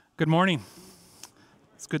Good morning.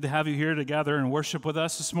 It's good to have you here to gather and worship with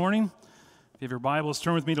us this morning. If you have your Bibles,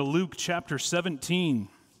 turn with me to Luke chapter 17.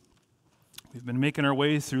 We've been making our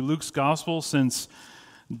way through Luke's gospel since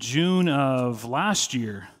June of last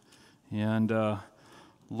year. And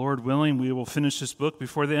Lord willing, we will finish this book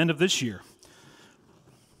before the end of this year.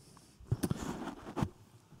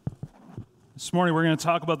 This morning we're going to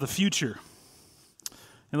talk about the future.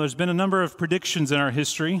 And there's been a number of predictions in our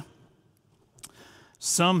history.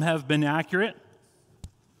 Some have been accurate,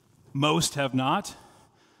 most have not.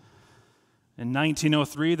 In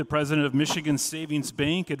 1903, the president of Michigan Savings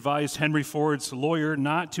Bank advised Henry Ford's lawyer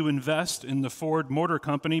not to invest in the Ford Motor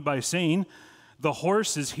Company by saying, "The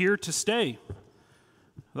horse is here to stay.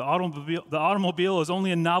 The automobile is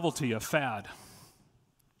only a novelty, a fad."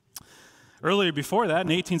 Earlier before that,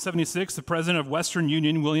 in 1876, the president of Western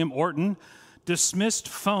Union, William Orton, dismissed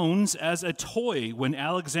phones as a toy when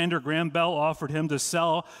Alexander Graham Bell offered him to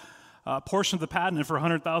sell a portion of the patent for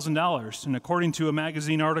 $100,000. And according to a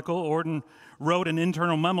magazine article, Orton wrote an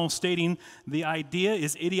internal memo stating, "The idea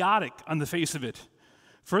is idiotic on the face of it.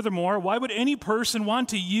 Furthermore, why would any person want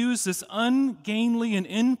to use this ungainly and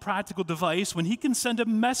impractical device when he can send a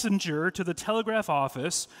messenger to the telegraph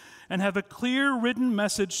office and have a clear written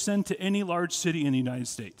message sent to any large city in the United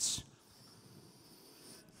States?"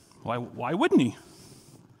 Why wouldn't he?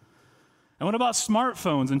 And what about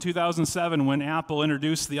smartphones in 2007 when Apple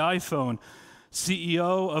introduced the iPhone?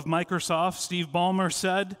 CEO of Microsoft, Steve Ballmer,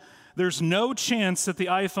 said, "There's no chance that the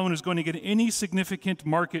iPhone is going to get any significant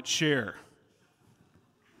market share."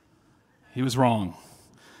 He was wrong.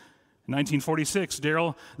 In 1946,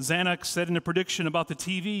 Daryl Zanuck said in a prediction about the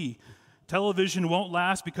TV, "Television won't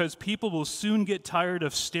last because people will soon get tired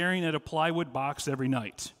of staring at a plywood box every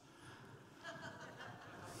night."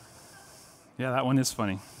 Yeah, that one is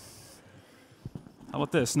funny. How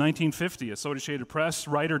about this? 1950, Associated Press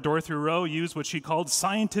writer Dorothy Rowe used what she called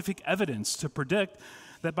scientific evidence to predict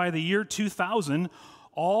that by the year 2000,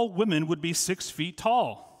 all women would be 6 feet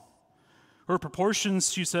tall. Her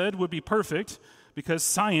proportions, she said, would be perfect because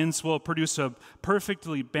science will produce a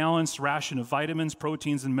perfectly balanced ration of vitamins,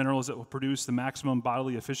 proteins, and minerals that will produce the maximum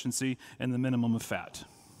bodily efficiency and the minimum of fat.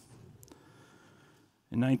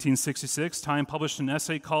 In 1966, Time published an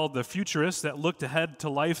essay called "The Futurist" that looked ahead to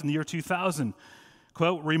life in the year 2000.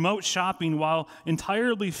 Quote, "Remote shopping, while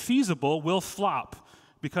entirely feasible, will flop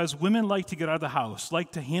because women like to get out of the house,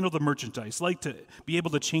 like to handle the merchandise, like to be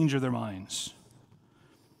able to change their minds."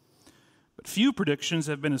 But few predictions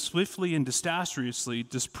have been as swiftly and disastrously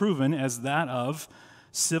disproven as that of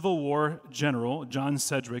Civil War General John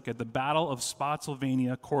Sedgwick at the Battle of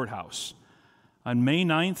Spotsylvania Courthouse. On May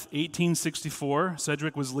 9th, 1864,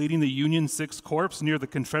 Sedgwick was leading the Union 6th Corps near the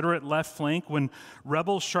Confederate left flank when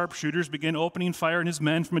rebel sharpshooters began opening fire on his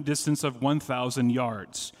men from a distance of 1,000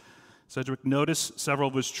 yards. Sedgwick noticed several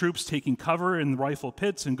of his troops taking cover in the rifle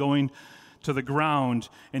pits and going to the ground,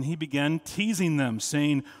 and he began teasing them,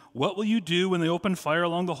 saying, "What will you do when they open fire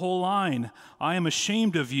along the whole line? I am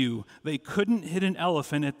ashamed of you. They couldn't hit an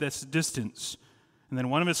elephant at this distance." And then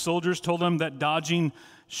one of his soldiers told him that dodging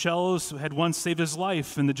shells had once saved his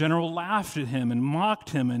life, and the general laughed at him and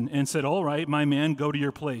mocked him and said, "All right, my man, go to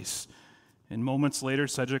your place." And moments later,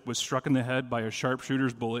 Sedgwick was struck in the head by a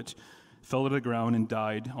sharpshooter's bullet, fell to the ground, and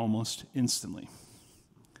died almost instantly.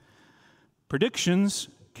 Predictions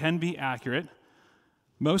can be accurate.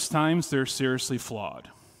 Most times, they're seriously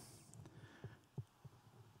flawed.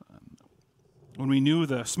 When we knew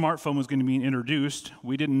the smartphone was going to be introduced,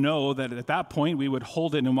 we didn't know that at that point we would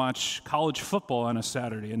hold it and watch college football on a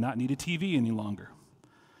Saturday and not need a TV any longer.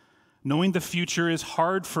 Knowing the future is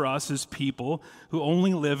hard for us as people who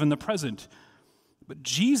only live in the present. But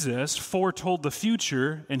Jesus foretold the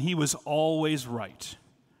future, and he was always right.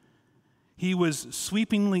 He was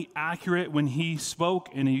sweepingly accurate when he spoke,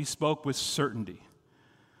 and he spoke with certainty.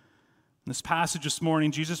 In this passage this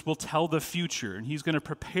morning, Jesus will tell the future, and he's going to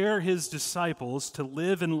prepare his disciples to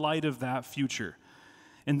live in light of that future.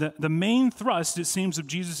 And the main thrust, it seems, of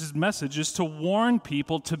Jesus' message is to warn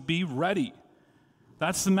people to be ready.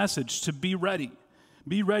 That's the message, to be ready.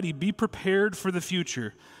 Be ready, be prepared for the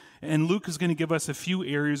future. And Luke is going to give us a few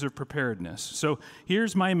areas of preparedness. So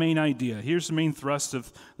here's my main idea. Here's the main thrust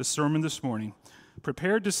of the sermon this morning.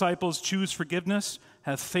 Prepared disciples choose forgiveness,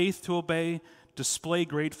 have faith to obey, display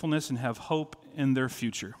gratefulness, and have hope in their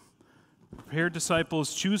future. Prepared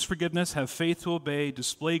disciples choose forgiveness, have faith to obey,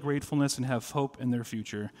 display gratefulness, and have hope in their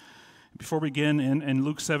future. Before we begin in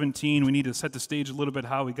Luke 17, we need to set the stage a little bit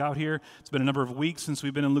how we got here. It's been a number of weeks since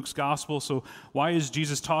we've been in Luke's gospel, so why is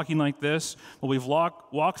Jesus talking like this? Well, we've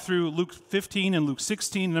walked through Luke 15 and Luke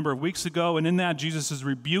 16 a number of weeks ago, and in that, Jesus is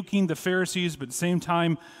rebuking the Pharisees, but at the same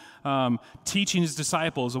time, teaching his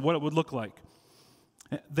disciples of what it would look like.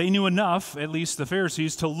 They knew enough, at least the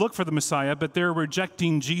Pharisees, to look for the Messiah, but they're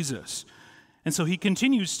rejecting Jesus. And so he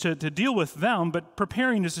continues to deal with them, but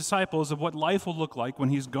preparing his disciples of what life will look like when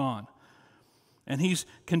he's gone. And he's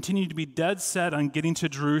continued to be dead set on getting to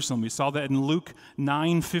Jerusalem. We saw that in Luke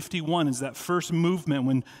 9:51 is that first movement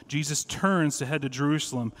when Jesus turns to head to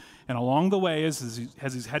Jerusalem. And along the way, as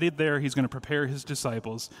he's headed there, he's going to prepare his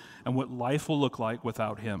disciples and what life will look like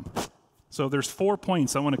without him. So there's 4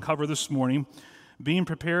 points I want to cover this morning. Being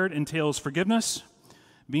prepared entails forgiveness.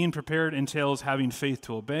 Being prepared entails having faith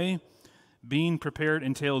to obey. Being prepared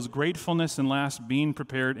entails gratefulness. And last, being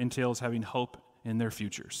prepared entails having hope in their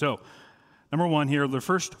future. So, number one here, the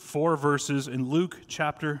first 4 verses in Luke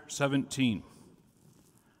chapter 17.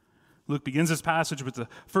 Luke begins this passage with the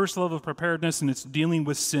first level of preparedness, and it's dealing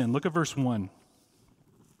with sin. Look at verse 1.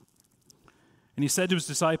 And he said to his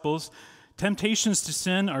disciples, "Temptations to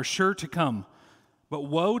sin are sure to come, but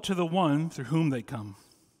woe to the one through whom they come.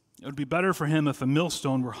 It would be better for him if a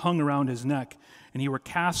millstone were hung around his neck and he were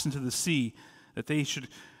cast into the sea, that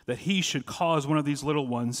he should cause one of these little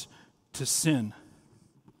ones to sin."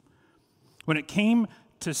 When it came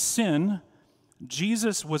to sin,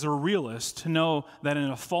 Jesus was a realist to know that in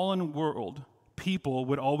a fallen world, people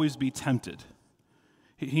would always be tempted.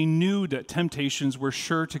 He knew that temptations were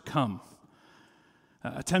sure to come.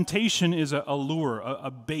 A temptation is a lure, a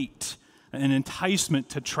bait, an enticement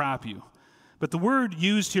to trap you. But the word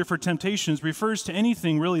used here for temptations refers to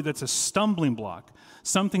anything really that's a stumbling block,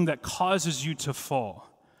 something that causes you to fall.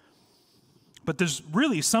 But there's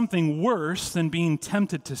really something worse than being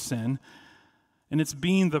tempted to sin, and it's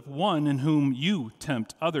being the one in whom you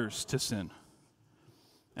tempt others to sin.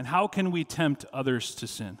 And how can we tempt others to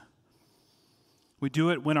sin? We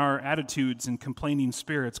do it when our attitudes and complaining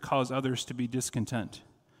spirits cause others to be discontent.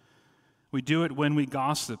 We do it when we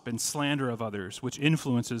gossip and slander of others, which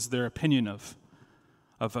influences their opinion of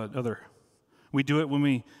other. We do it when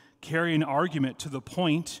we carry an argument to the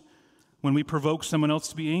point when we provoke someone else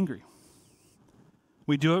to be angry.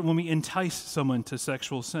 We do it when we entice someone to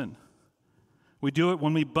sexual sin. We do it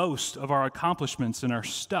when we boast of our accomplishments and our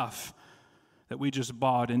stuff that we just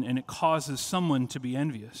bought, and it causes someone to be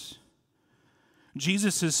envious.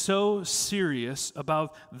 Jesus is so serious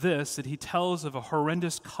about this that he tells of a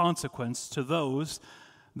horrendous consequence to those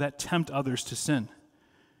that tempt others to sin.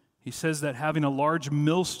 He says that having a large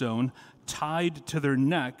millstone tied to their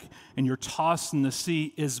neck and you're tossed in the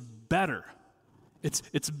sea is better.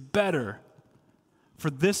 It's better for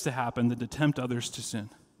this to happen than to tempt others to sin.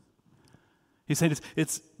 He said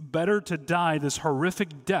it's better to die this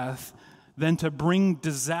horrific death than to bring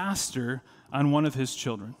disaster on one of his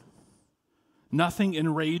children. Nothing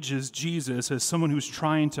enrages Jesus as someone who's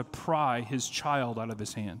trying to pry his child out of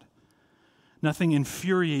his hand. Nothing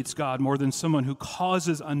infuriates God more than someone who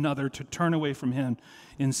causes another to turn away from him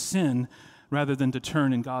in sin rather than to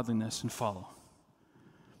turn in godliness and follow.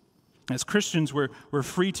 As Christians, we're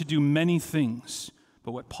free to do many things,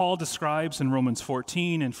 but what Paul describes in Romans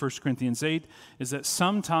 14 and 1 Corinthians 8 is that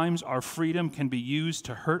sometimes our freedom can be used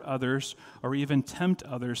to hurt others or even tempt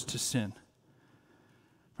others to sin.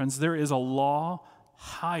 Friends, there is a law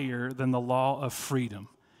higher than the law of freedom,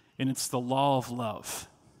 and it's the law of love.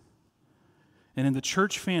 And in the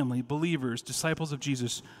church family, believers, disciples of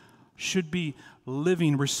Jesus, should be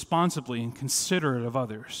living responsibly and considerate of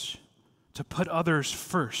others, to put others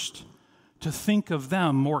first, to think of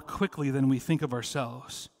them more quickly than we think of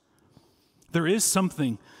ourselves. There is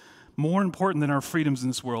something more important than our freedoms in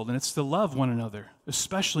this world, and it's to love one another,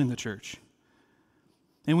 especially in the church.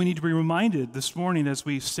 And we need to be reminded this morning as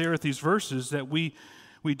we stare at these verses that we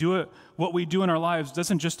do it. What we do in our lives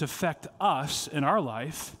doesn't just affect us in our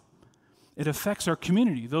life. It affects our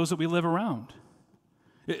community, those that we live around.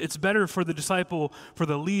 It's better for the disciple, for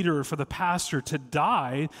the leader, for the pastor to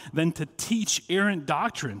die than to teach errant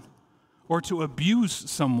doctrine or to abuse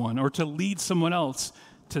someone or to lead someone else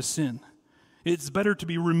to sin. It's better to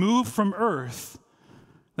be removed from earth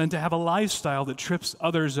than to have a lifestyle that trips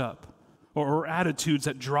others up or attitudes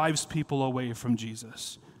that drives people away from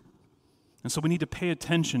Jesus. And so we need to pay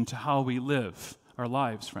attention to how we live our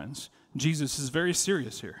lives, friends. Jesus is very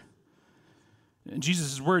serious here.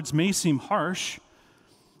 Jesus' words may seem harsh,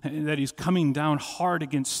 that he's coming down hard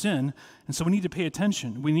against sin, and so we need to pay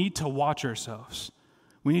attention. We need to watch ourselves.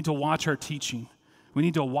 We need to watch our teaching. We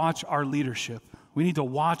need to watch our leadership. We need to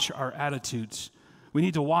watch our attitudes. We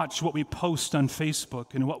need to watch what we post on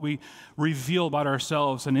Facebook and what we reveal about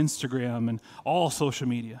ourselves on Instagram and all social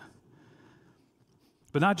media.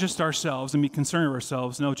 But not just ourselves and be concerned with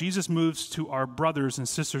ourselves. No, Jesus moves to our brothers and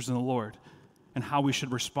sisters in the Lord and how we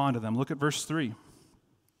should respond to them. Look at verse 3.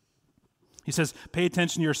 He says, pay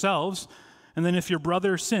attention to yourselves, and then if your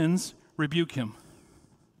brother sins, rebuke him.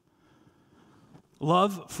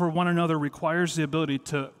 Love for one another requires the ability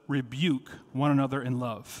to rebuke one another in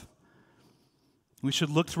love. We should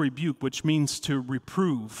look to rebuke, which means to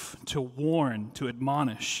reprove, to warn, to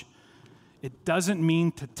admonish. It doesn't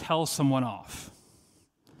mean to tell someone off.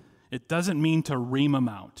 It doesn't mean to ream them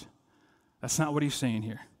out. That's not what he's saying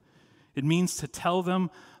here. It means to tell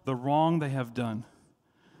them the wrong they have done.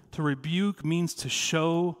 To rebuke means to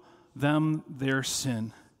show them their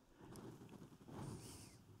sin.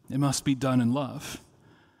 It must be done in love.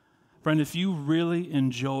 Friend, if you really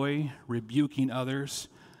enjoy rebuking others,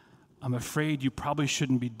 I'm afraid you probably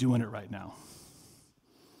shouldn't be doing it right now.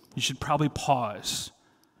 You should probably pause,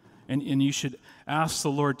 and you should ask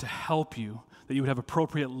the Lord to help you, that you would have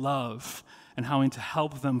appropriate love and how to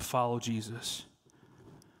help them follow Jesus.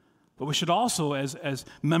 But we should also, as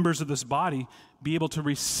members of this body, be able to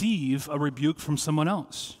receive a rebuke from someone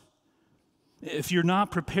else. If you're not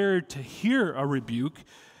prepared to hear a rebuke,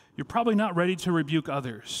 you're probably not ready to rebuke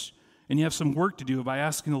others. And you have some work to do by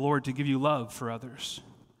asking the Lord to give you love for others.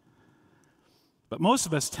 But most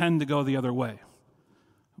of us tend to go the other way.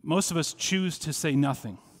 Most of us choose to say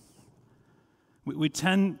nothing. We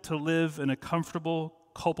tend to live in a comfortable,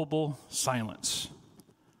 culpable silence.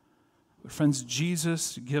 But friends,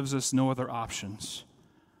 Jesus gives us no other options.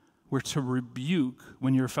 We're to rebuke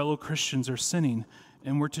when your fellow Christians are sinning,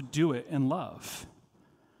 and we're to do it in love.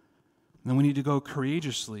 And then we need to go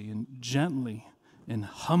courageously and gently and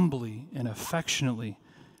humbly and affectionately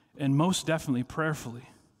and most definitely prayerfully.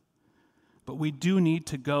 But we do need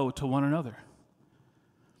to go to one another.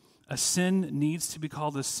 A sin needs to be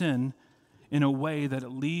called a sin in a way that it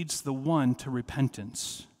leads the one to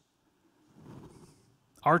repentance.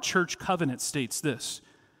 Our church covenant states this: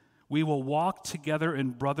 we will walk together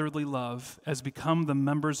in brotherly love as become the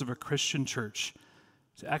members of a Christian church,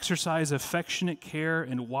 to exercise affectionate care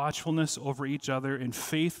and watchfulness over each other, and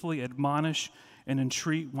faithfully admonish and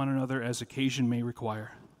entreat one another as occasion may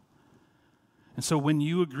require. And so when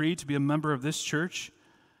you agree to be a member of this church,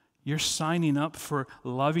 you're signing up for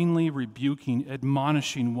lovingly rebuking,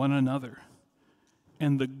 admonishing one another.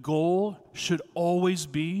 And the goal should always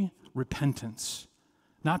be repentance.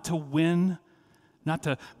 Not to win, not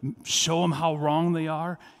to show them how wrong they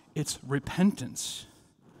are. It's repentance.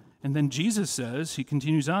 And then Jesus says, he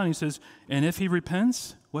continues on, he says, and if he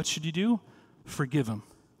repents, what should you do? Forgive him.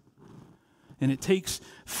 And it takes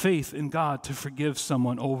faith in God to forgive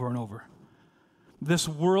someone over and over. This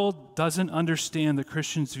world doesn't understand the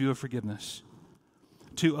Christian's view of forgiveness.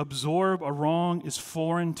 To absorb a wrong is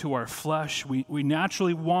foreign to our flesh. We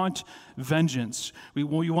naturally want vengeance. We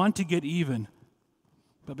want to get even.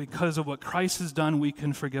 But because of what Christ has done, we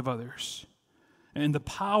can forgive others. And the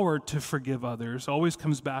power to forgive others always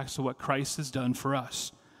comes back to what Christ has done for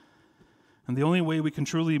us. And the only way we can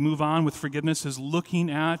truly move on with forgiveness is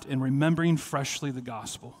looking at and remembering freshly the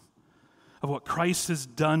gospel of what Christ has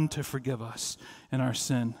done to forgive us in our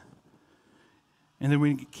sin. And then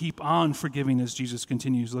we keep on forgiving as Jesus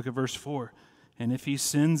continues. Look at verse 4. And if he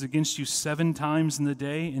sins against you 7 times in the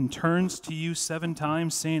day and turns to you 7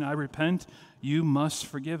 times saying, I repent, you must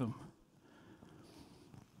forgive him.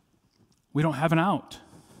 We don't have an out.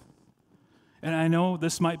 And I know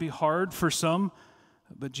this might be hard for some,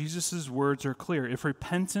 but Jesus' words are clear. If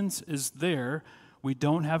repentance is there, we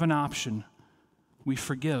don't have an option. We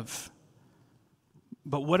forgive.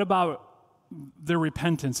 But what about their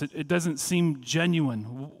repentance? It doesn't seem genuine.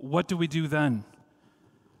 What do we do then?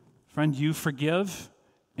 Friend, you forgive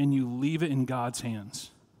and you leave it in God's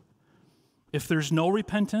hands. If there's no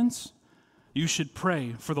repentance, you should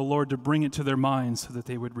pray for the Lord to bring it to their minds so that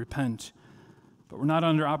they would repent. But we're not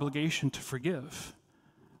under obligation to forgive.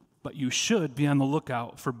 But you should be on the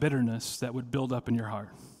lookout for bitterness that would build up in your heart.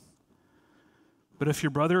 But if your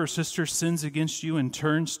brother or sister sins against you and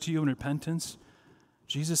turns to you in repentance,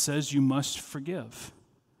 Jesus says you must forgive.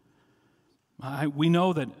 We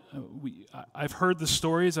know that I've heard the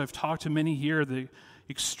stories, I've talked to many here, the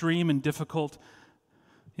extreme and difficult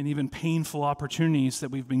and even painful opportunities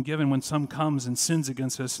that we've been given when someone comes and sins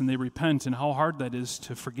against us and they repent, and how hard that is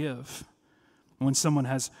to forgive. When someone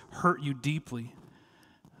has hurt you deeply,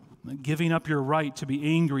 giving up your right to be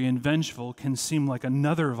angry and vengeful can seem like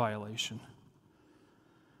another violation.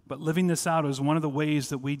 But living this out is one of the ways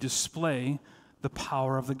that we display the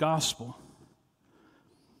power of the gospel.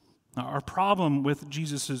 Now, our problem with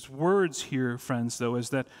Jesus' words here, friends, though, is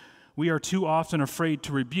that we are too often afraid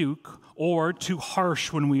to rebuke or too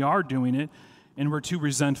harsh when we are doing it, and we're too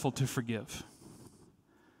resentful to forgive.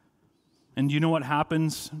 And do you know what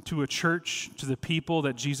happens to a church, to the people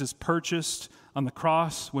that Jesus purchased on the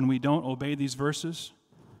cross when we don't obey these verses?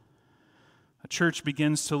 A church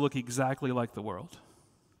begins to look exactly like the world.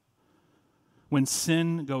 When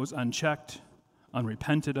sin goes unchecked,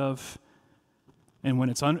 unrepented of, and when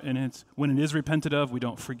it is repented of, we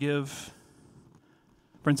don't forgive.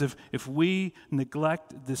 Friends, if we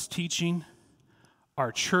neglect this teaching,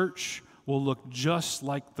 our church will look just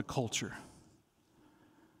like the culture.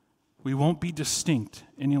 We won't be distinct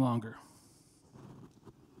any longer.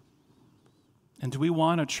 And do we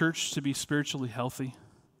want a church to be spiritually healthy?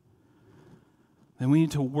 Then we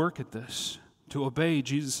need to work at this, to obey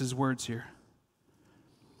Jesus' words here.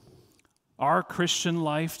 Our Christian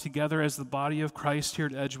life together as the body of Christ here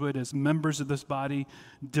at Edgewood, as members of this body,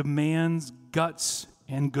 demands guts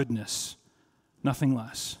and goodness, nothing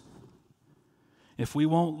less. If we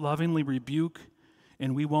won't lovingly rebuke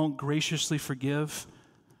and we won't graciously forgive,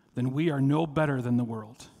 then we are no better than the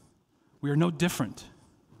world. We are no different.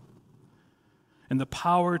 And the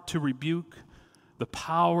power to rebuke, the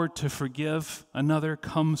power to forgive another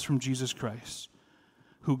comes from Jesus Christ,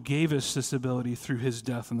 who gave us this ability through his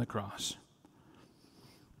death on the cross.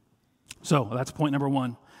 So that's point number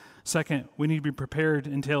one. Second, we need to be prepared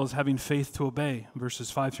entails having faith to obey,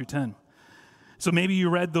 verses 5 through 10. So maybe you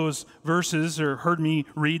read those verses or heard me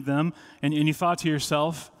read them, and you thought to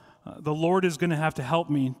yourself, the Lord is going to have to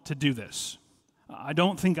help me to do this. I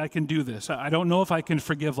don't think I can do this. I don't know if I can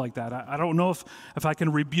forgive like that. I don't know if I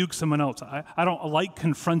can rebuke someone else. I don't like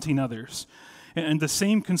confronting others. And the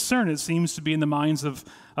same concern, it seems to be in the minds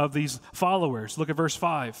of these followers. Look at verse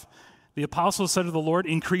 5. The apostles said to the Lord,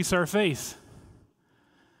 increase our faith.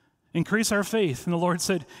 Increase our faith. And the Lord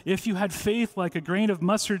said, if you had faith like a grain of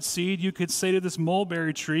mustard seed, you could say to this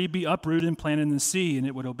mulberry tree, be uprooted and planted in the sea, and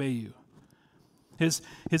it would obey you.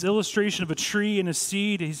 His illustration of a tree and a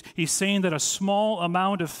seed, he's saying that a small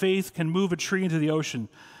amount of faith can move a tree into the ocean.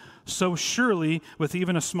 So surely, with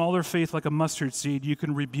even a smaller faith like a mustard seed, you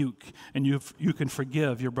can rebuke and you can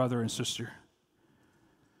forgive your brother and sister.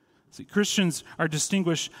 See, Christians are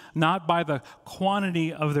distinguished not by the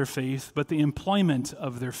quantity of their faith, but the employment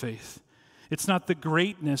of their faith. It's not the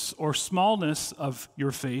greatness or smallness of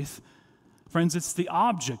your faith. Friends, it's the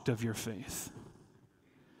object of your faith.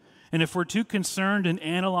 And if we're too concerned in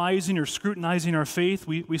analyzing or scrutinizing our faith,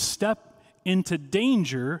 we step into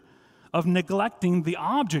danger of neglecting the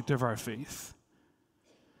object of our faith.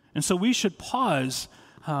 And so we should pause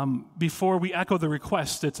before we echo the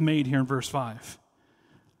request that's made here in verse 5.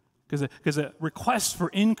 Because a request for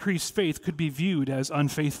increased faith could be viewed as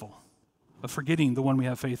unfaithful, of forgetting the one we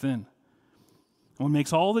have faith in. And what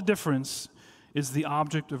makes all the difference is the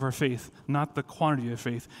object of our faith, not the quantity of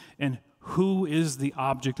faith. And who is the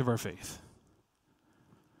object of our faith?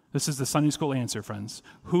 This is the Sunday school answer, friends.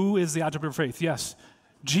 Who is the object of our faith? Yes,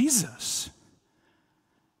 Jesus.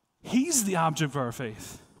 He's the object of our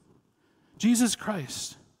faith. Jesus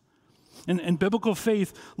Christ. And biblical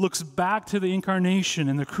faith looks back to the incarnation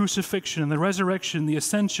and the crucifixion and the resurrection, the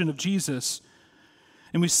ascension of Jesus.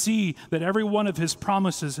 And we see that every one of his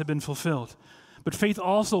promises have been fulfilled. But faith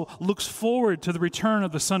also looks forward to the return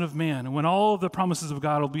of the Son of Man, and when all of the promises of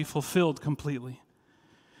God will be fulfilled completely.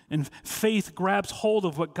 And faith grabs hold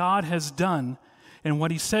of what God has done and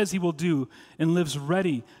what he says he will do and lives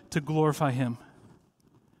ready to glorify him.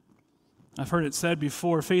 I've heard it said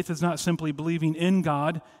before, faith is not simply believing in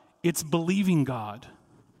God, it's believing God.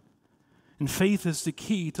 And faith is the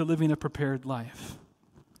key to living a prepared life.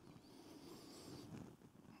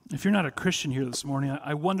 If you're not a Christian here this morning,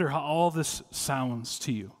 I wonder how all this sounds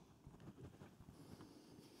to you.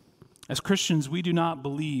 As Christians, we do not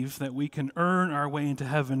believe that we can earn our way into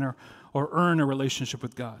heaven or earn a relationship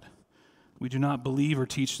with God. We do not believe or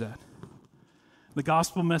teach that. The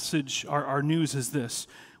gospel message, our news is this: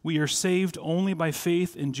 we are saved only by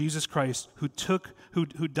faith in Jesus Christ,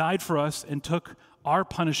 who died for us and took our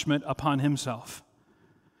punishment upon himself.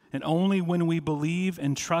 And only when we believe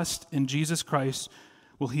and trust in Jesus Christ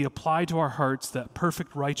will he apply to our hearts that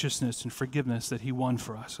perfect righteousness and forgiveness that he won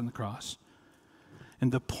for us on the cross.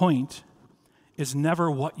 And the point is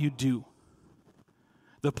never what you do.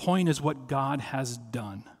 The point is what God has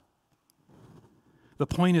done. The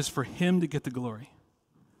point is for him to get the glory.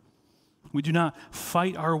 We do not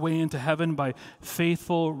fight our way into heaven by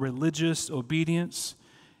faithful religious obedience.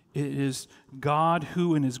 It is God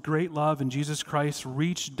who, in his great love in Jesus Christ,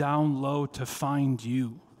 reached down low to find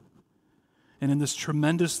you. And in this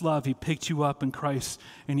tremendous love, he picked you up in Christ,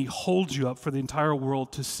 and he holds you up for the entire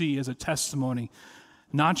world to see as a testimony,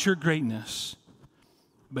 not your greatness,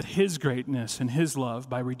 but his greatness and his love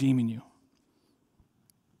by redeeming you.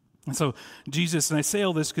 And so Jesus, and I say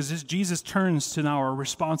all this because Jesus turns to now our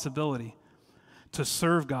responsibility to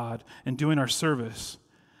serve God and doing our service.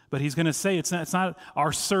 But he's going to say it's not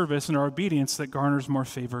our service and our obedience that garners more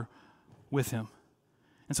favor with him.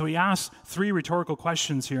 And so he asks 3 rhetorical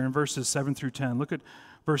questions here in verses 7 through 10. Look at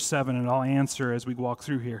verse 7, and I'll answer as we walk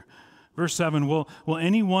through here. Verse 7, will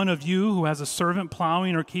any one of you who has a servant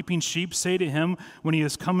plowing or keeping sheep say to him when he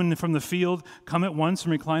is coming from the field, come at once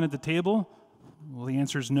and recline at the table? Well, the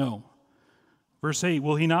answer is no. Verse 8,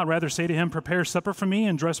 will he not rather say to him, prepare supper for me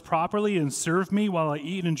and dress properly and serve me while I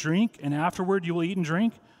eat and drink, and afterward you will eat and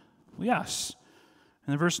drink? Well, yes.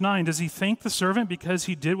 And then verse 9, does he thank the servant because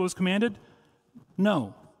he did what was commanded?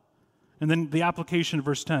 No. And then the application of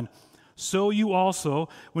verse 10. So you also,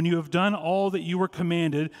 when you have done all that you were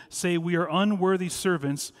commanded, say, we are unworthy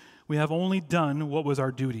servants. We have only done what was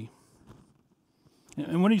our duty.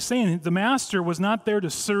 And what he's saying, the master was not there to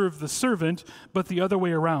serve the servant, but the other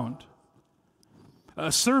way around.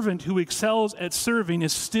 A servant who excels at serving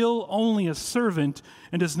is still only a servant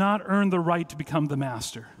and does not earn the right to become the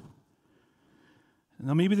master.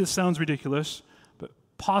 Now, maybe this sounds ridiculous, but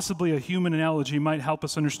possibly a human analogy might help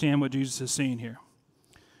us understand what Jesus is saying here.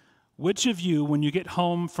 Which of you, when you get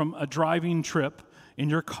home from a driving trip in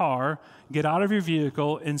your car, get out of your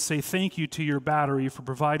vehicle and say thank you to your battery for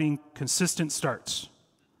providing consistent starts?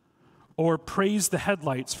 Or praise the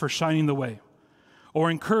headlights for shining the way? Or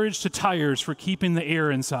encourage the tires for keeping the air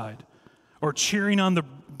inside? Or cheering on the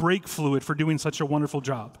brake fluid for doing such a wonderful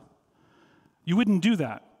job? You wouldn't do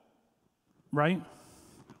that, right?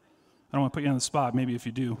 I don't want to put you on the spot, maybe if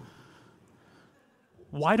you do.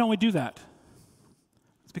 Why don't we do that?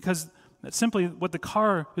 It's because that's simply what the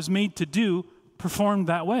car is made to do, performed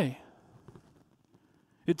that way.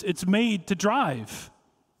 It's made to drive.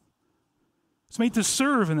 It's made to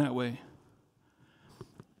serve in that way.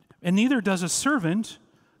 And neither does a servant,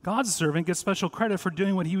 God's servant, get special credit for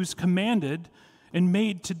doing what he was commanded and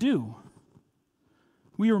made to do.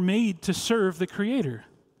 We are made to serve the Creator.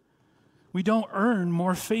 We don't earn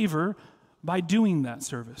more favor by doing that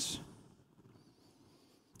service.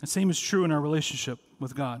 The same is true in our relationship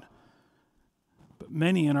with God. But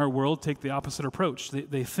many in our world take the opposite approach.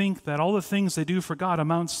 They think that all the things they do for God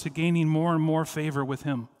amounts to gaining more and more favor with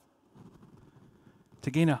him,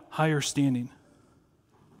 to gain a higher standing.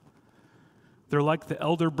 They're like the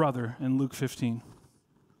elder brother in Luke 15.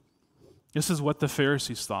 This is what the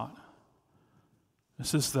Pharisees thought.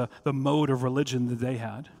 This is the mode of religion that they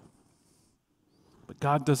had. But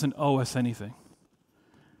God doesn't owe us anything.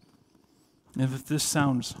 And if this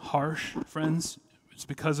sounds harsh, friends, it's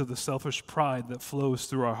because of the selfish pride that flows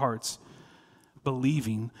through our hearts,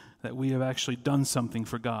 believing that we have actually done something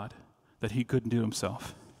for God that he couldn't do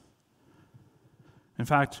himself. In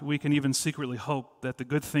fact, we can even secretly hope that the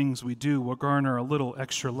good things we do will garner a little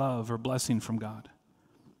extra love or blessing from God.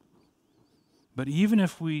 But even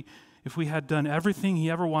if we had done everything he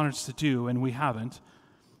ever wanted us to do, and we haven't,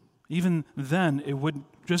 even then it would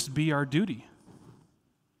just be our duty.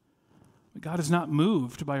 God is not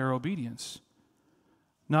moved by our obedience.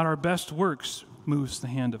 Not our best works moves the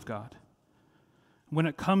hand of God. When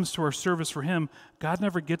it comes to our service for him, God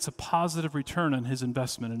never gets a positive return on his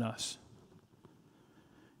investment in us.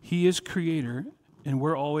 He is creator, and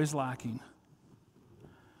we're always lacking.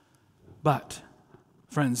 But,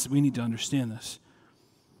 friends, we need to understand this.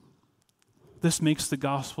 This makes the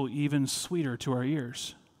gospel even sweeter to our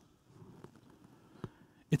ears.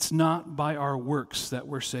 It's not by our works that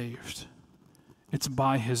we're saved. It's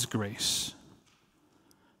by his grace.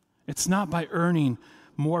 It's not by earning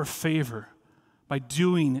more favor, by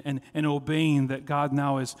doing and obeying that God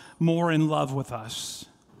now is more in love with us.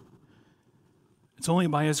 It's only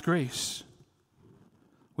by his grace.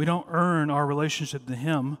 We don't earn our relationship to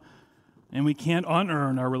him, and we can't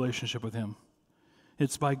unearn our relationship with him.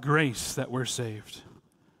 It's by grace that we're saved.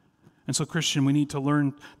 And so, Christian, we need to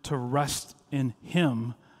learn to rest in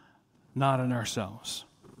him, not in ourselves.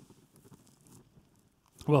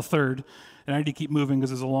 Well, third, and I need to keep moving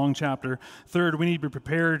because it's a long chapter. Third, we need to be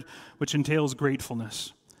prepared, which entails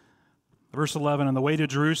gratefulness. Verse 11, on the way to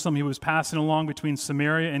Jerusalem, he was passing along between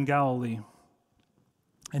Samaria and Galilee.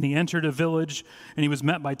 And he entered a village, and he was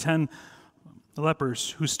met by 10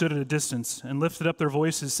 lepers who stood at a distance and lifted up their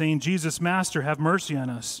voices, saying, Jesus, Master, have mercy on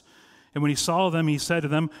us. And when he saw them, he said to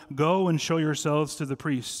them, Go and show yourselves to the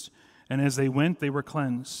priests. And as they went, they were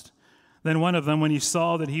cleansed. Then one of them, when he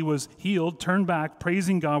saw that he was healed, turned back,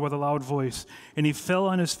 praising God with a loud voice, and he fell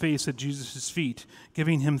on his face at Jesus' feet,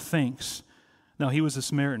 giving him thanks. Now he was a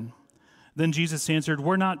Samaritan. Then Jesus answered,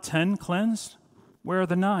 "Were not 10 cleansed? Where are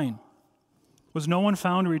the 9? Was no one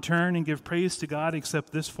found to return and give praise to God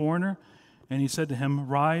except this foreigner?" And he said to him,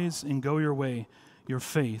 "Rise and go your way. Your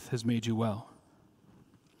faith has made you well."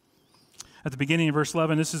 At the beginning of verse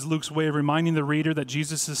 11, this is Luke's way of reminding the reader that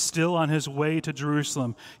Jesus is still on his way to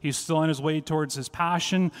Jerusalem. He's still on his way towards his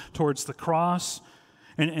passion, towards the cross.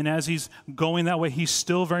 And as he's going that way, he's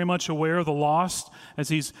still very much aware of the lost as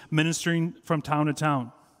he's ministering from town to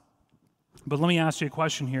town. But let me ask you a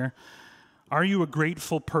question here. Are you a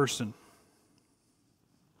grateful person?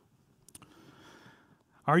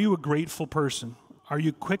 Are you a grateful person? Are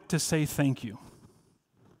you quick to say thank you?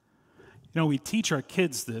 You know, we teach our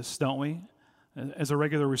kids this, don't we? As a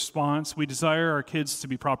regular response, we desire our kids to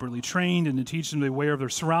be properly trained and to teach them to be aware of their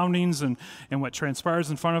surroundings and what transpires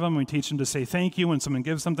in front of them. We teach them to say thank you when someone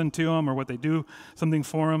gives something to them or what they do something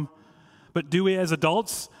for them. But do we as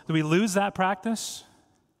adults, do we lose that practice?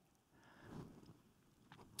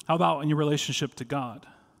 How about in your relationship to God?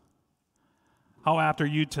 How apt are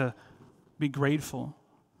you to be grateful,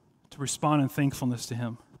 to respond in thankfulness to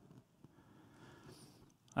Him?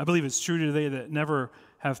 I believe it's true today that never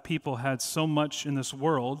have people had so much in this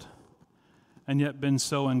world and yet been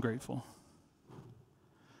so ungrateful.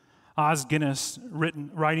 Os Guinness,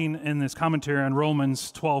 writing in this commentary on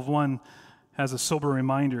Romans 12:1, has a sober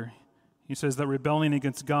reminder. He says that rebelling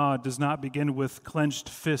against God does not begin with clenched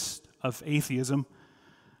fist of atheism,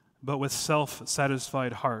 but with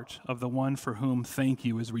self-satisfied heart of the one for whom thank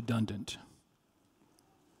you is redundant.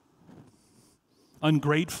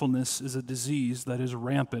 Ungratefulness is a disease that is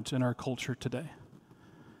rampant in our culture today.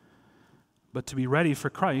 But to be ready for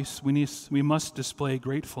Christ, we must display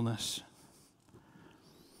gratefulness.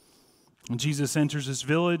 When Jesus enters this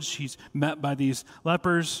village, he's met by these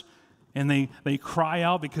lepers, and they cry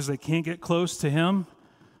out because they can't get close to him.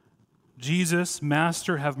 "Jesus,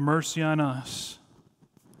 Master, have mercy on us."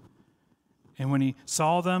 And when he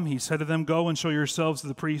saw them, he said to them, "Go and show yourselves to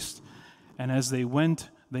the priest." And as they went,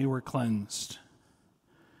 they were cleansed.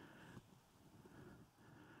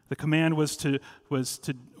 The command was to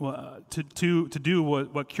do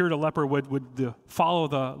what cured a leper would follow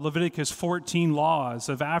the Leviticus 14 laws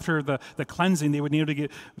of after the cleansing, they would need to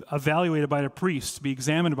get evaluated by a priest, be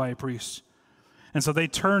examined by a priest. And so they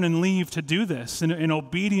turn and leave to do this in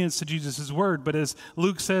obedience to Jesus' word. But as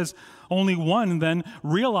Luke says, only one then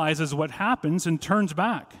realizes what happens and turns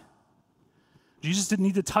back. Jesus didn't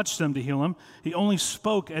need to touch them to heal them. He only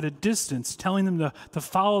spoke at a distance, telling them to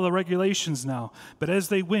follow the regulations now. But as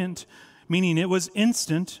they went, meaning it was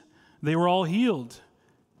instant, they were all healed.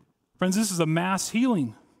 Friends, this is a mass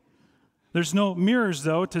healing. There's no mirrors,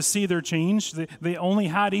 though, to see their change. They only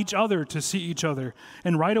had each other to see each other.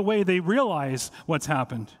 And right away, they realize what's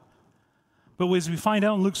happened. But as we find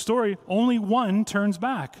out in Luke's story, only one turns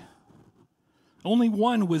back. Only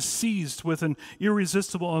one was seized with an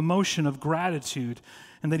irresistible emotion of gratitude,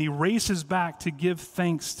 and that he races back to give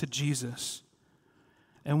thanks to Jesus.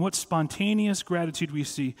 And what spontaneous gratitude we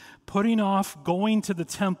see, putting off going to the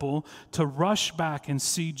temple to rush back and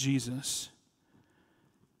see Jesus.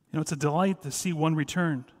 You know, it's a delight to see one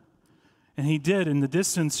return. And he did, and the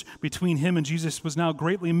distance between him and Jesus was now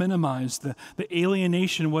greatly minimized. The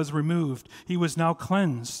alienation was removed. He was now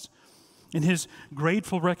cleansed. And his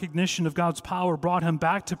grateful recognition of God's power brought him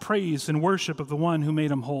back to praise and worship of the one who made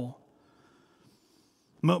him whole.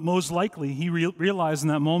 Most likely, he realized in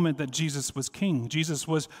that moment that Jesus was king. Jesus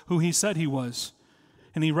was who he said he was.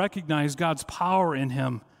 And he recognized God's power in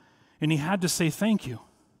him. And he had to say thank you.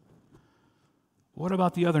 What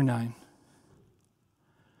about the other 9?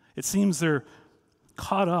 It seems they're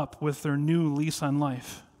caught up with their new lease on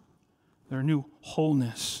life, their new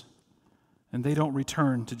wholeness, and they don't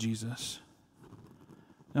return to Jesus.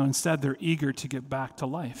 Now, instead, they're eager to get back to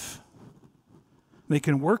life. They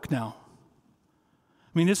can work now.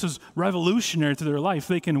 I mean, this is revolutionary to their life.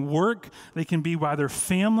 They can work. They can be by their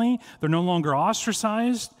family. They're no longer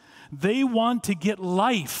ostracized. They want to get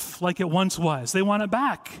life like it once was. They want it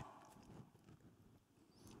back.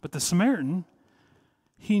 But the Samaritan,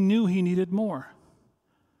 he knew he needed more.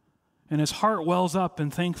 And his heart wells up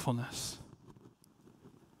in thankfulness.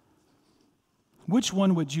 Which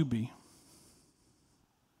one would you be?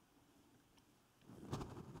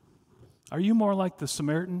 Are you more like the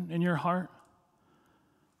Samaritan in your heart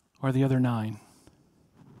or the other 9?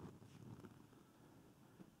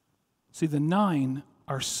 See, the 9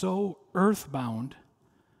 are so earthbound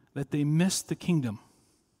that they miss the kingdom.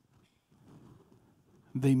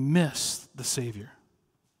 They miss the Savior.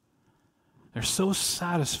 They're so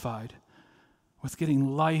satisfied with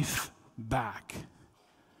getting life back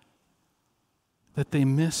that they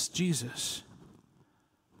miss Jesus.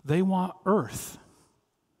 They want earth.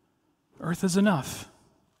 Earth is enough.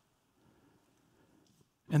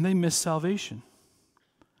 And they miss salvation.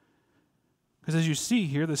 Because as you see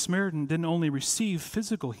here, the Samaritan didn't only receive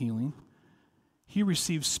physical healing, he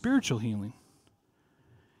received spiritual healing.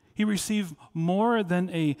 He received more than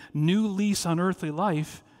a new lease on earthly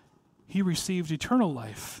life. He received eternal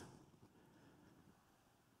life.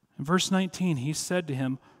 In verse 19, he said to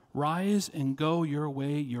him, "Rise and go your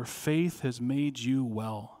way. Your faith has made you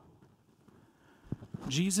well."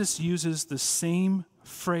 Jesus uses the same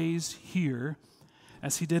phrase here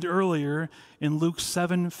as he did earlier in Luke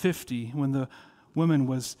 7:50 when the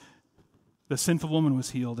sinful woman was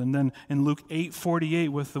healed, and then in Luke 8:48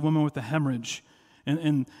 with the woman with the hemorrhage,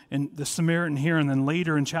 and the Samaritan here, and then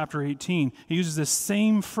later in chapter 18, he uses the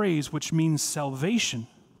same phrase, which means salvation.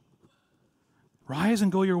 Rise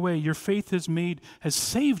and go your way. Your faith has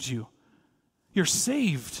saved you. You're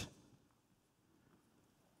saved.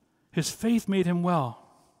 His faith made him well.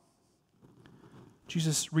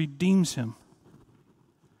 Jesus redeems him.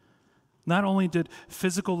 Not only did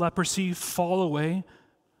physical leprosy fall away,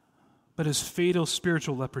 but his fatal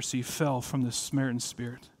spiritual leprosy fell from the Samaritan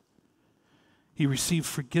spirit. He received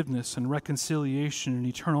forgiveness and reconciliation and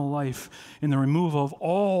eternal life in the removal of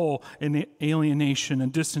all alienation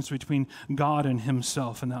and distance between God and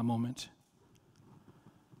himself in that moment.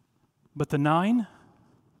 But the nine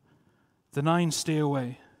stay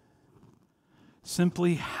away,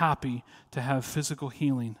 simply happy to have physical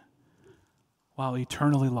healing while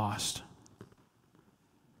eternally lost.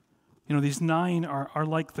 You know, these 9 are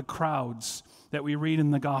like the crowds that we read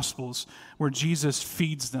in the Gospels where Jesus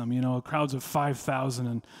feeds them, crowds of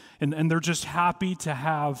 5,000, and they're just happy to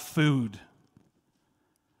have food.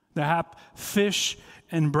 They have fish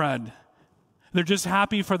and bread. They're just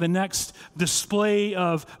happy for the next display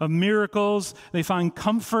of miracles. They find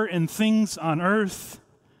comfort in things on earth,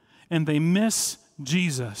 and they miss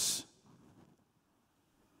Jesus.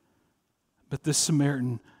 But this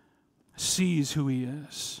Samaritan sees who he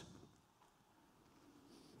is.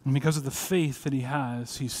 And because of the faith that he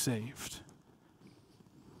has, he's saved.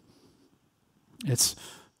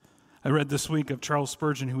 I read this week of Charles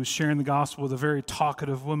Spurgeon, who was sharing the gospel with a very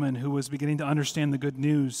talkative woman who was beginning to understand the good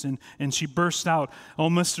news. And she burst out, "Oh,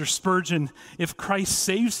 Mr. Spurgeon, if Christ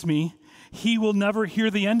saves me, he will never hear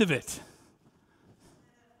the end of it."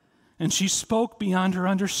 And she spoke beyond her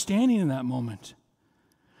understanding in that moment,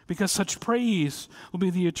 because such praise will be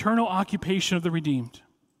the eternal occupation of the redeemed.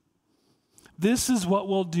 This is what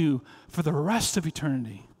we'll do for the rest of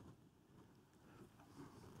eternity.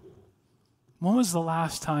 When was the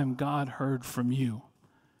last time God heard from you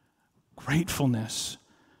gratefulness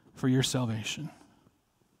for your salvation?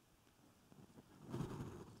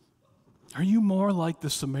 Are you more like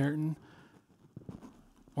the Samaritan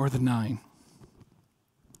or the 9?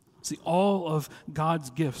 See, all of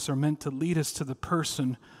God's gifts are meant to lead us to the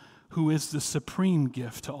person who is the supreme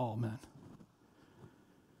gift to all men.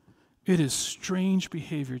 It is strange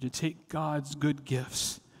behavior to take God's good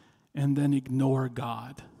gifts and then ignore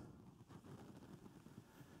God.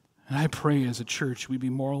 And I pray as a church we be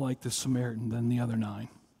more like the Samaritan than the other 9.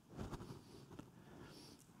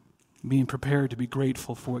 Being prepared to be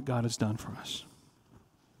grateful for what God has done for us.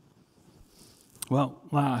 Well,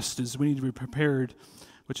 last is we need to be prepared,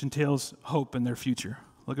 which entails hope in their future.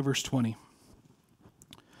 Look at verse 20.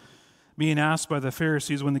 Being asked by the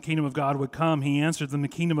Pharisees when the kingdom of God would come, he answered them, "The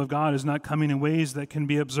kingdom of God is not coming in ways that can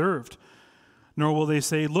be observed. Nor will they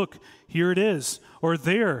say, 'Look, here it is,' or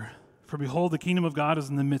 'there,' for behold, the kingdom of God is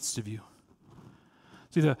in the midst of you."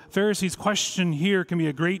 See, the Pharisees' question here can be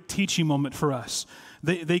a great teaching moment for us.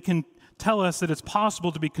 They can tell us that it's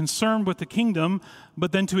possible to be concerned with the kingdom,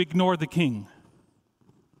 but then to ignore the king.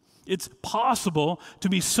 It's possible to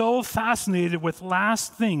be so fascinated with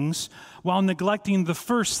last things while neglecting the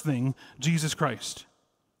first thing, Jesus Christ.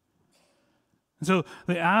 And so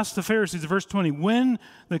they asked the Pharisees, verse 20, when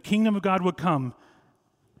the kingdom of God would come.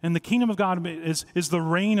 And the kingdom of God is the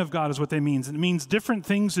reign of God is what that means. It means different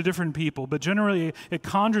things to different people, but generally it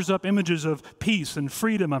conjures up images of peace and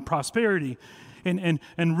freedom and prosperity. And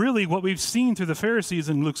really what we've seen through the Pharisees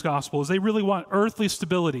in Luke's gospel is they really want earthly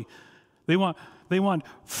stability. They want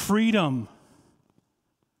freedom.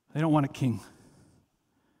 They don't want a king.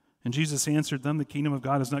 And Jesus answered them, "The kingdom of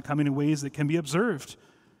God is not coming in ways that can be observed.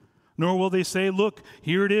 Nor will they say, 'Look,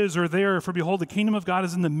 here it is,' or 'there,' for behold, the kingdom of God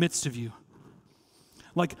is in the midst of you."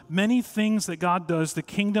 Like many things that God does, the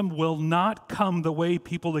kingdom will not come the way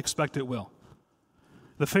people expect it will.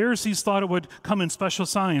 The Pharisees thought it would come in special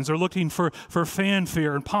signs. They're looking for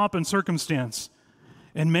fanfare and pomp and circumstance.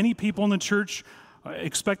 And many people in the church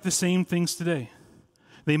expect the same things today.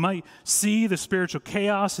 They might see the spiritual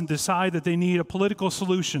chaos and decide that they need a political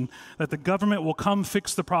solution, that the government will come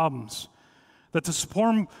fix the problems, that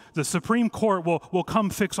the Supreme Court will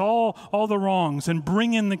come fix all the wrongs and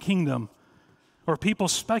bring in the kingdom. Or people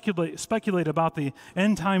speculate about the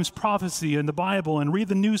end times prophecy in the Bible and read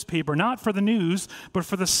the newspaper, not for the news, but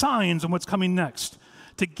for the signs and what's coming next,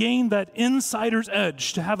 to gain that insider's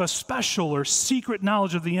edge, to have a special or secret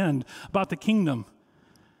knowledge of the end about the kingdom.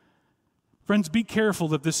 Friends, be careful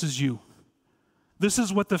that this is you. This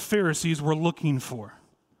is what the Pharisees were looking for.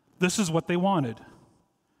 This is what they wanted.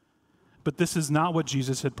 But this is not what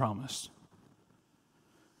Jesus had promised.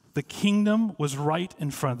 The kingdom was right in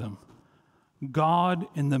front of them. God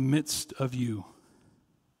in the midst of you.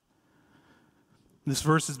 This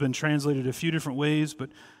verse has been translated a few different ways,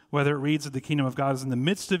 but whether it reads that the kingdom of God is in the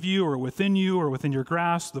midst of you or within your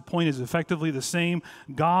grasp, the point is effectively the same.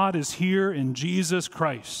 God is here in Jesus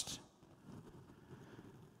Christ.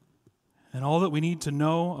 And all that we need to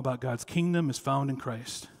know about God's kingdom is found in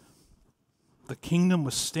Christ. The kingdom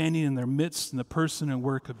was standing in their midst in the person and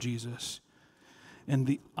work of Jesus. And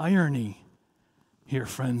the irony here,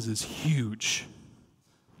 friends, is huge.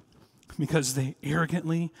 Because they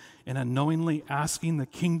arrogantly and unknowingly asking the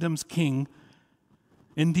kingdom's king,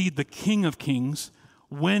 indeed the King of Kings,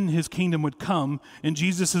 when his kingdom would come. And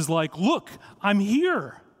Jesus is like, look, I'm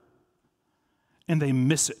here. And they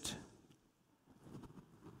miss it.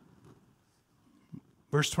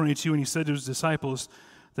 Verse 22, and he said to his disciples,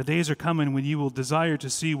 the days are coming when you will desire to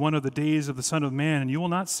see one of the days of the Son of Man, and you will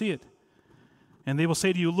not see it. And they will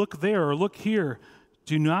say to you, look there or look here.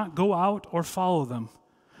 Do not go out or follow them.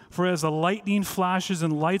 For as the lightning flashes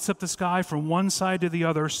and lights up the sky from one side to the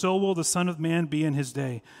other, so will the Son of Man be in his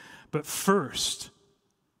day. But first,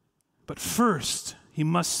 he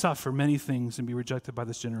must suffer many things and be rejected by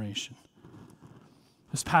this generation.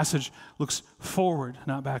 This passage looks forward,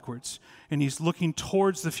 not backwards. And he's looking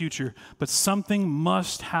towards the future. But something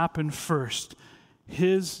must happen first.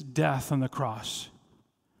 His death on the cross.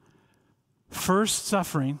 First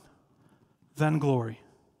suffering, then glory.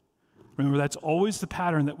 Remember, that's always the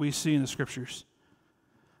pattern that we see in the Scriptures.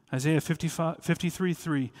 Isaiah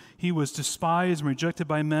 53:3, he was despised and rejected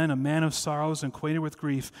by men, a man of sorrows and acquainted with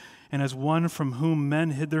grief, and as one from whom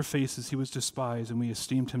men hid their faces, he was despised, and we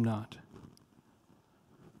esteemed him not.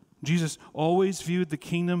 Jesus always viewed the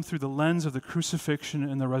kingdom through the lens of the crucifixion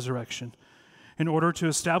and the resurrection. In order to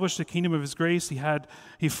establish the kingdom of his grace,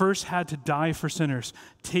 he first had to die for sinners,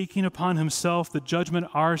 taking upon himself the judgment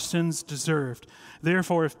our sins deserved.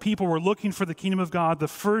 Therefore, if people were looking for the kingdom of God, the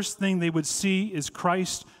first thing they would see is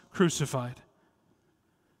Christ crucified.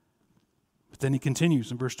 But then he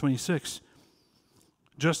continues in verse 26.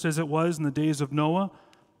 Just as it was in the days of Noah,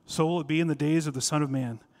 so will it be in the days of the Son of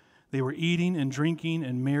Man. They were eating and drinking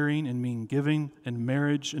and marrying and being given in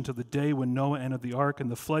marriage until the day when Noah entered the ark and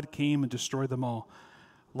the flood came and destroyed them all.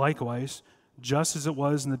 Likewise, just as it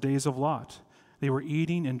was in the days of Lot, they were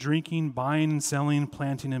eating and drinking, buying and selling,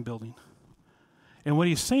 planting and building. And what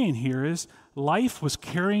he's saying here is life was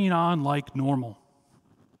carrying on like normal.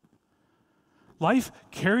 Life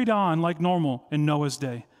carried on like normal in Noah's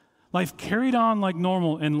day. Life carried on like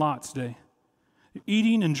normal in Lot's day.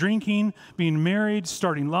 Eating and drinking, being married,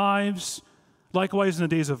 starting lives. Likewise, in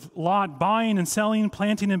the days of Lot, buying and selling,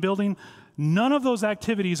 planting and building. None of those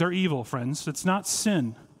activities are evil, friends. It's not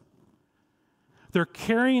sin. They're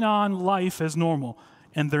carrying on life as normal,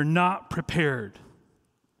 and they're not prepared.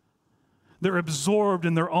 They're absorbed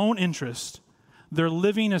in their own interest. They're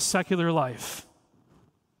living a secular life,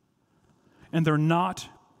 and they're not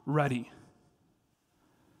ready.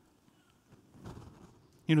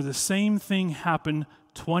 You know, the same thing happened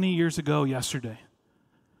 20 years ago yesterday.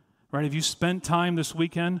 Right? Have you spent time this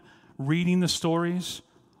weekend reading the stories,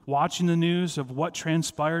 watching the news of what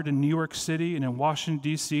transpired in New York City and in Washington,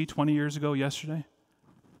 D.C. 20 years ago yesterday?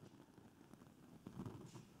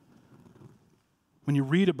 When you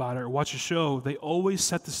read about it or watch a show, they always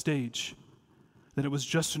set the stage that it was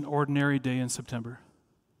just an ordinary day in September.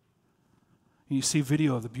 And you see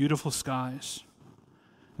video of the beautiful skies.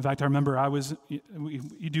 In fact, I remember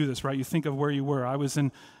you do this, right? You think of where you were. I was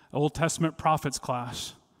in Old Testament prophets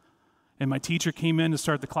class, and my teacher came in to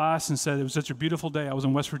start the class and said, it was such a beautiful day. I was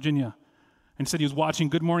in West Virginia, and said he was watching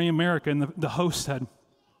Good Morning America, and the host said,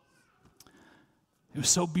 it was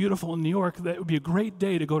so beautiful in New York that it would be a great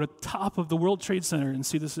day to go to the top of the World Trade Center and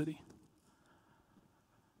see the city.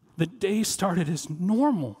 The day started as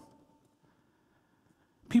normal.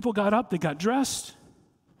 People got up, they got dressed.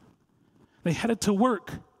 They headed to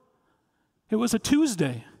work. It was a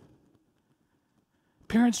Tuesday.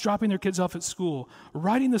 Parents dropping their kids off at school,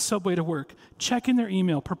 riding the subway to work, checking their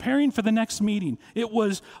email, preparing for the next meeting. It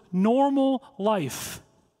was normal life.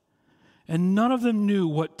 And none of them knew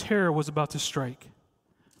what terror was about to strike,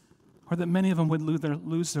 or that many of them would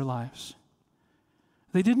lose their lives.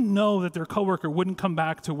 They didn't know that their coworker wouldn't come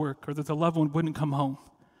back to work or that the loved one wouldn't come home.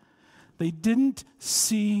 They didn't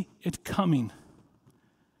see it coming.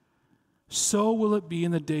 So will it be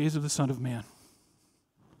in the days of the Son of Man.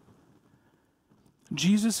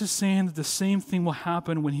 Jesus is saying that the same thing will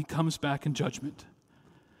happen when he comes back in judgment.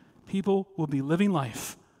 People will be living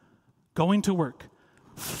life, going to work,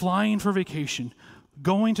 flying for vacation,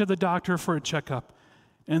 going to the doctor for a checkup,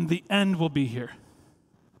 and the end will be here.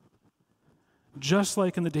 Just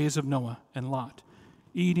like in the days of Noah and Lot,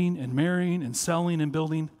 eating and marrying and selling and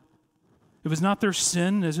building. It was not their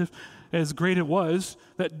sin, as great it was,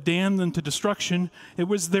 that damned them to destruction. It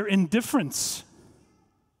was their indifference.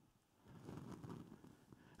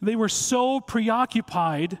 They were so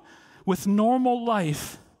preoccupied with normal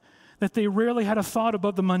life that they rarely had a thought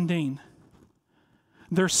about the mundane.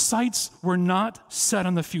 Their sights were not set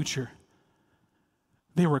on the future.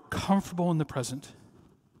 They were comfortable in the present.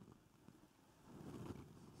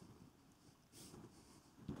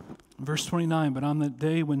 Verse 29, but on the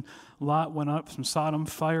day when Lot went up from Sodom,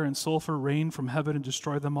 fire and sulfur rained from heaven and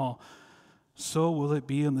destroyed them all. So will it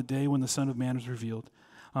be on the day when the Son of Man is revealed.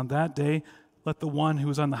 On that day, let the one who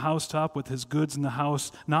is on the housetop with his goods in the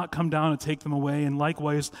house not come down and take them away, and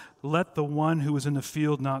likewise, let the one who is in the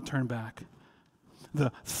field not turn back.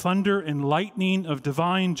 The thunder and lightning of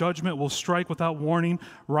divine judgment will strike without warning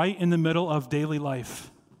right in the middle of daily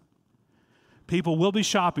life. People will be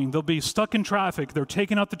shopping, they'll be stuck in traffic, they're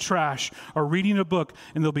taking out the trash or reading a book,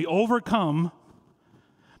 and they'll be overcome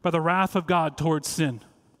by the wrath of God towards sin.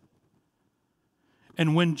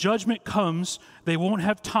 And when judgment comes, they won't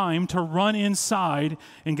have time to run inside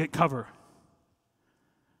and get cover.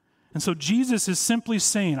 And so Jesus is simply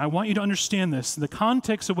saying, I want you to understand this, in the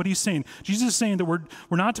context of what he's saying. Jesus is saying that we're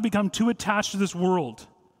not to become too attached to this world.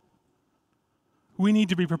 We need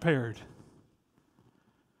to be prepared.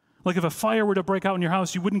 Like if a fire were to break out in your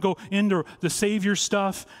house, you wouldn't go in to save your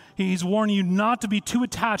stuff. He's warning you not to be too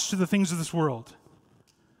attached to the things of this world.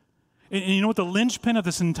 And you know what the linchpin of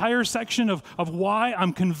this entire section of why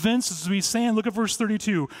I'm convinced is to be saying, look at verse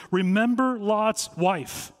 32. Remember Lot's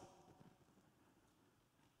wife.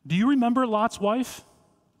 Do you remember Lot's wife?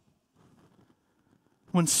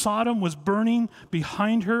 When Sodom was burning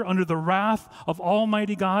behind her under the wrath of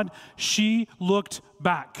Almighty God, she looked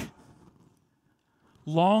back,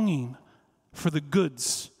 longing for the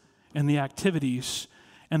goods and the activities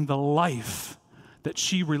and the life that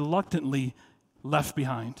she reluctantly left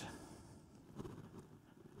behind.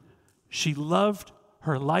 She loved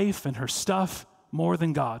her life and her stuff more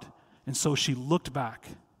than God, and so she looked back.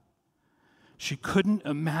 She couldn't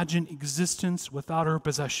imagine existence without her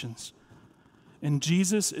possessions. And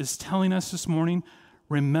Jesus is telling us this morning,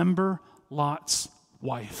 remember Lot's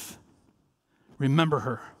wife. Remember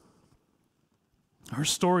her. Her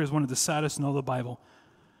story is one of the saddest in all the Bible.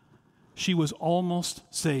 She was almost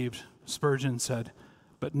saved, Spurgeon said,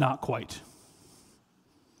 but not quite.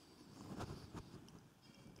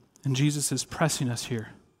 And Jesus is pressing us here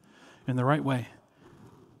in the right way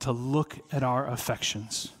to look at our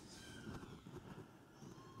affections.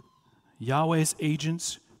 Yahweh's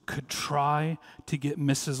agents could try to get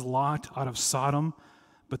Mrs. Lot out of Sodom,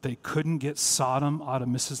 but they couldn't get Sodom out of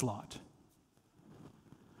Mrs. Lot.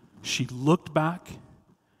 She looked back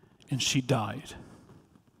and she died.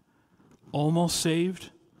 Almost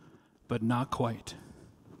saved, but not quite.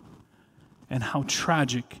 And how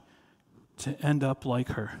tragic to end up like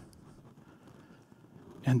her.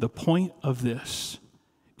 And the point of this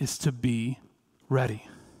is to be ready.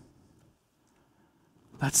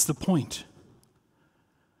 That's the point.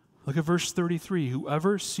 Look at verse 33.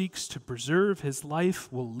 Whoever seeks to preserve his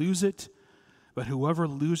life will lose it, but whoever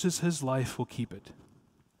loses his life will keep it.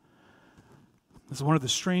 This is one of the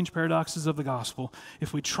strange paradoxes of the gospel.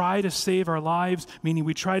 If we try to save our lives, meaning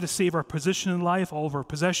we try to save our position in life, all of our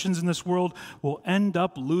possessions in this world, we'll end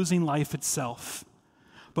up losing life itself.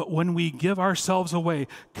 But when we give ourselves away,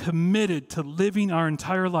 committed to living our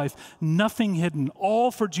entire life, nothing hidden, all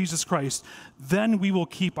for Jesus Christ, then we will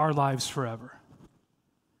keep our lives forever.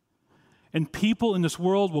 And people in this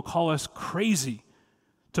world will call us crazy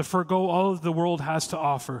to forgo all that the world has to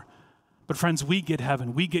offer. But friends, we get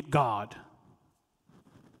heaven, we get God.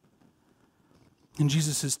 And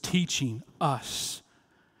Jesus is teaching us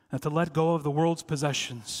that to let go of the world's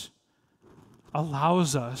possessions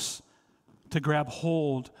allows us to grab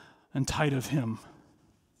hold and tight of him.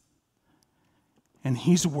 And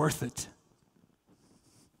he's worth it.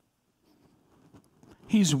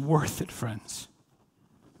 He's worth it, friends.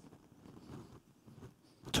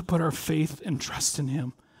 To put our faith and trust in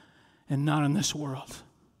him and not in this world.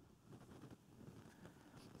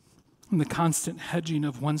 And the constant hedging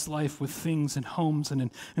of one's life with things and homes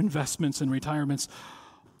and investments and retirements,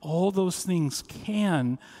 all those things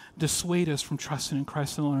can dissuade us from trusting in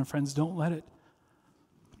Christ alone. And friends, don't let it.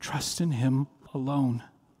 Trust in him alone.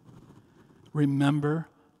 Remember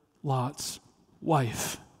Lot's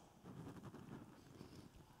wife.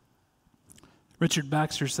 Richard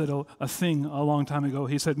Baxter said a thing a long time ago.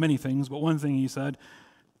 He said many things, but one thing he said,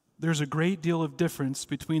 there's a great deal of difference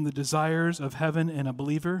between the desires of heaven in a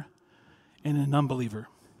believer and an unbeliever.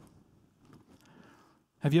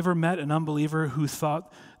 Have you ever met an unbeliever who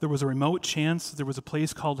thought there was a remote chance there was a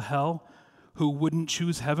place called hell, who wouldn't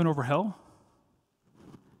choose heaven over hell?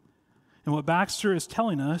 And what Baxter is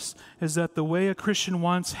telling us is that the way a Christian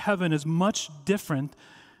wants heaven is much different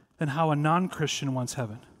than how a non-Christian wants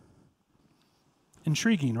heaven.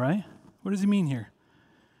 Intriguing, right? What does he mean here?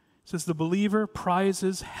 He says the believer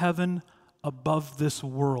prizes heaven above this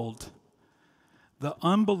world. The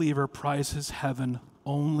unbeliever prizes heaven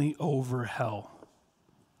only over hell.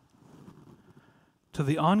 To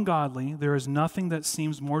the ungodly, there is nothing that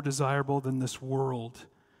seems more desirable than this world,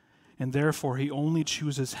 and therefore he only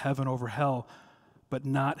chooses heaven over hell, but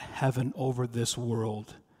not heaven over this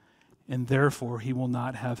world, and therefore he will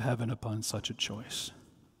not have heaven upon such a choice.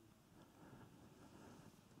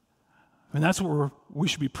 I mean, that's what we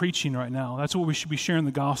should be preaching right now. That's what we should be sharing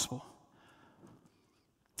the gospel.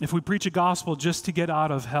 If we preach a gospel just to get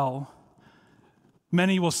out of hell,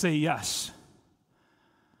 many will say yes.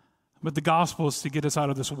 But the gospel is to get us out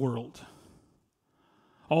of this world.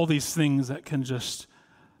 All these things that can just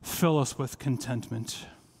fill us with contentment,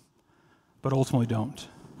 but ultimately don't.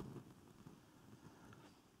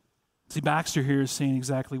 See, Baxter here is saying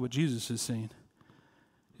exactly what Jesus is saying.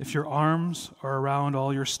 If your arms are around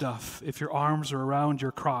all your stuff, if your arms are around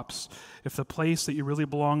your crops, if the place that you really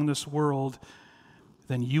belong in this world,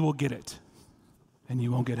 then you will get it, and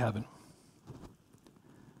you won't get heaven.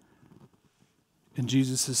 And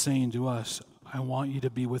Jesus is saying to us, I want you to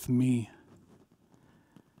be with me,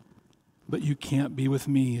 but you can't be with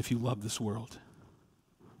me if you love this world.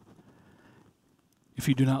 If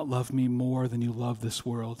you do not love me more than you love this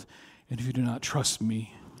world, and if you do not trust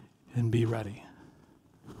me, and be ready.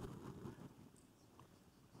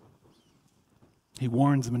 He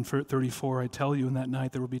warns them in 34, I tell you, in that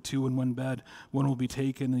night there will be two in one bed. One will be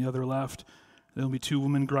taken and the other left. There will be two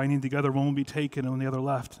women grinding together. One will be taken and the other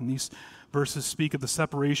left. And these verses speak of the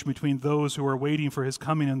separation between those who are waiting for his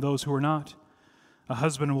coming and those who are not. A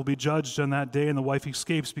husband will be judged on that day, and the wife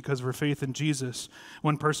escapes because of her faith in Jesus.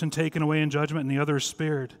 One person taken away in judgment and the other is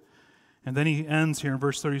spared. And then he ends here in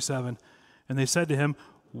verse 37. And they said to him,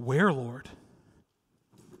 where, Lord?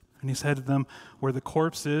 And he said to them, where the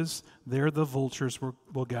corpse is, there the vultures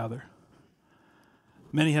will gather.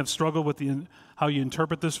 Many have struggled with how you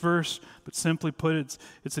interpret this verse, but simply put,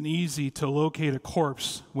 it's an easy to locate a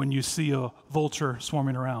corpse when you see a vulture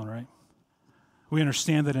swarming around, right? We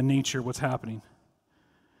understand that in nature, what's happening.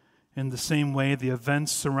 In the same way, the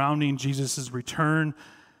events surrounding Jesus' return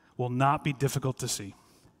will not be difficult to see.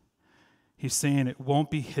 He's saying it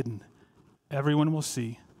won't be hidden. Everyone will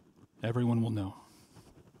see. Everyone will know.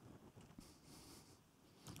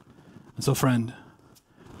 And so, friend,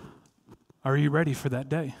 are you ready for that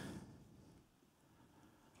day?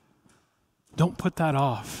 Don't put that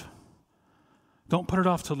off. Don't put it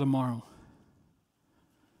off till tomorrow.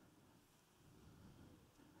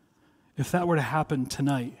 If that were to happen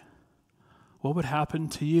tonight, what would happen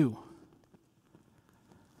to you?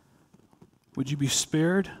 Would you be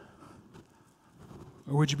spared,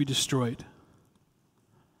 or would you be destroyed?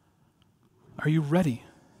 Are you ready?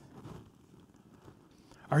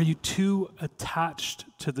 Are you too attached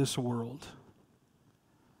to this world?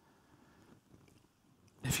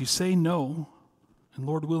 If you say no, and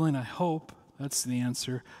Lord willing, I hope that's the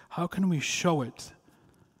answer, how can we show it?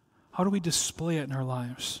 How do we display it in our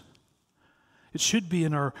lives? It should be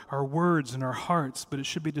in our words and our hearts, but it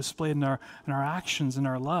should be displayed in our actions, in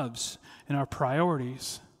our loves, in our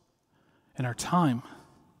priorities, in our time.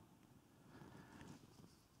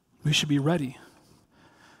 We should be ready.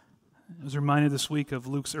 I was reminded this week of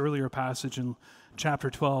Luke's earlier passage in chapter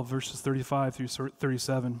 12, verses 35 through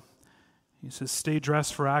 37. He says, stay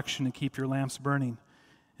dressed for action and keep your lamps burning,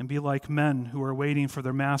 and be like men who are waiting for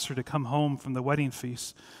their master to come home from the wedding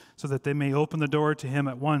feast, so that they may open the door to him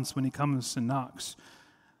at once when he comes and knocks.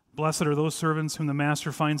 Blessed are those servants whom the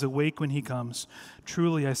master finds awake when he comes.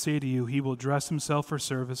 Truly, I say to you, he will dress himself for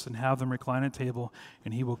service and have them recline at table,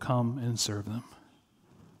 and he will come and serve them.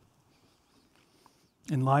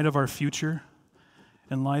 In light of our future,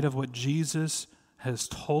 in light of what Jesus has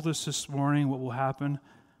told us this morning, what will happen,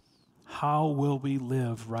 how will we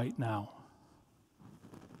live right now?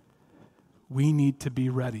 We need to be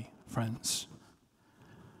ready, friends.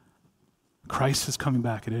 Christ is coming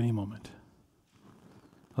back at any moment.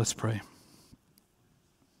 Let's pray.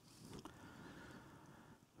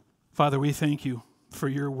 Father, we thank you for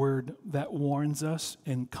your word that warns us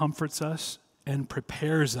and comforts us and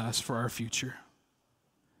prepares us for our future.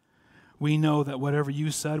 We know that whatever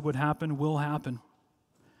you said would happen will happen.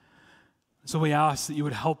 So we ask that you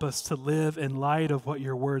would help us to live in light of what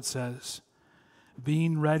your word says,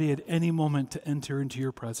 being ready at any moment to enter into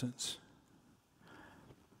your presence.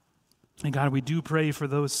 And God, we do pray for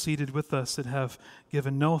those seated with us that have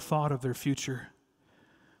given no thought of their future,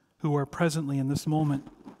 who are presently in this moment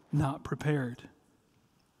not prepared.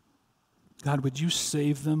 God, would you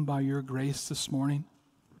save them by your grace this morning?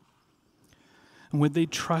 And would they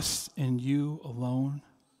trust in you alone?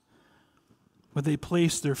 Would they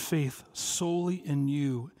place their faith solely in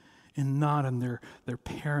you and not in their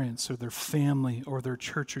parents or their family or their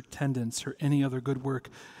church attendance or any other good work?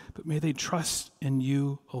 But may they trust in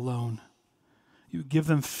you alone. You give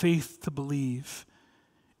them faith to believe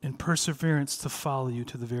and perseverance to follow you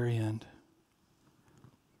to the very end.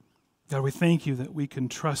 God, we thank you that we can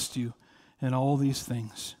trust you in all these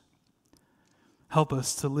things. Help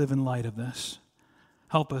us to live in light of this.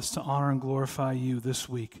 Help us to honor and glorify you this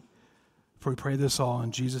week. For we pray this all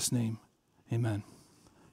in Jesus' name. Amen.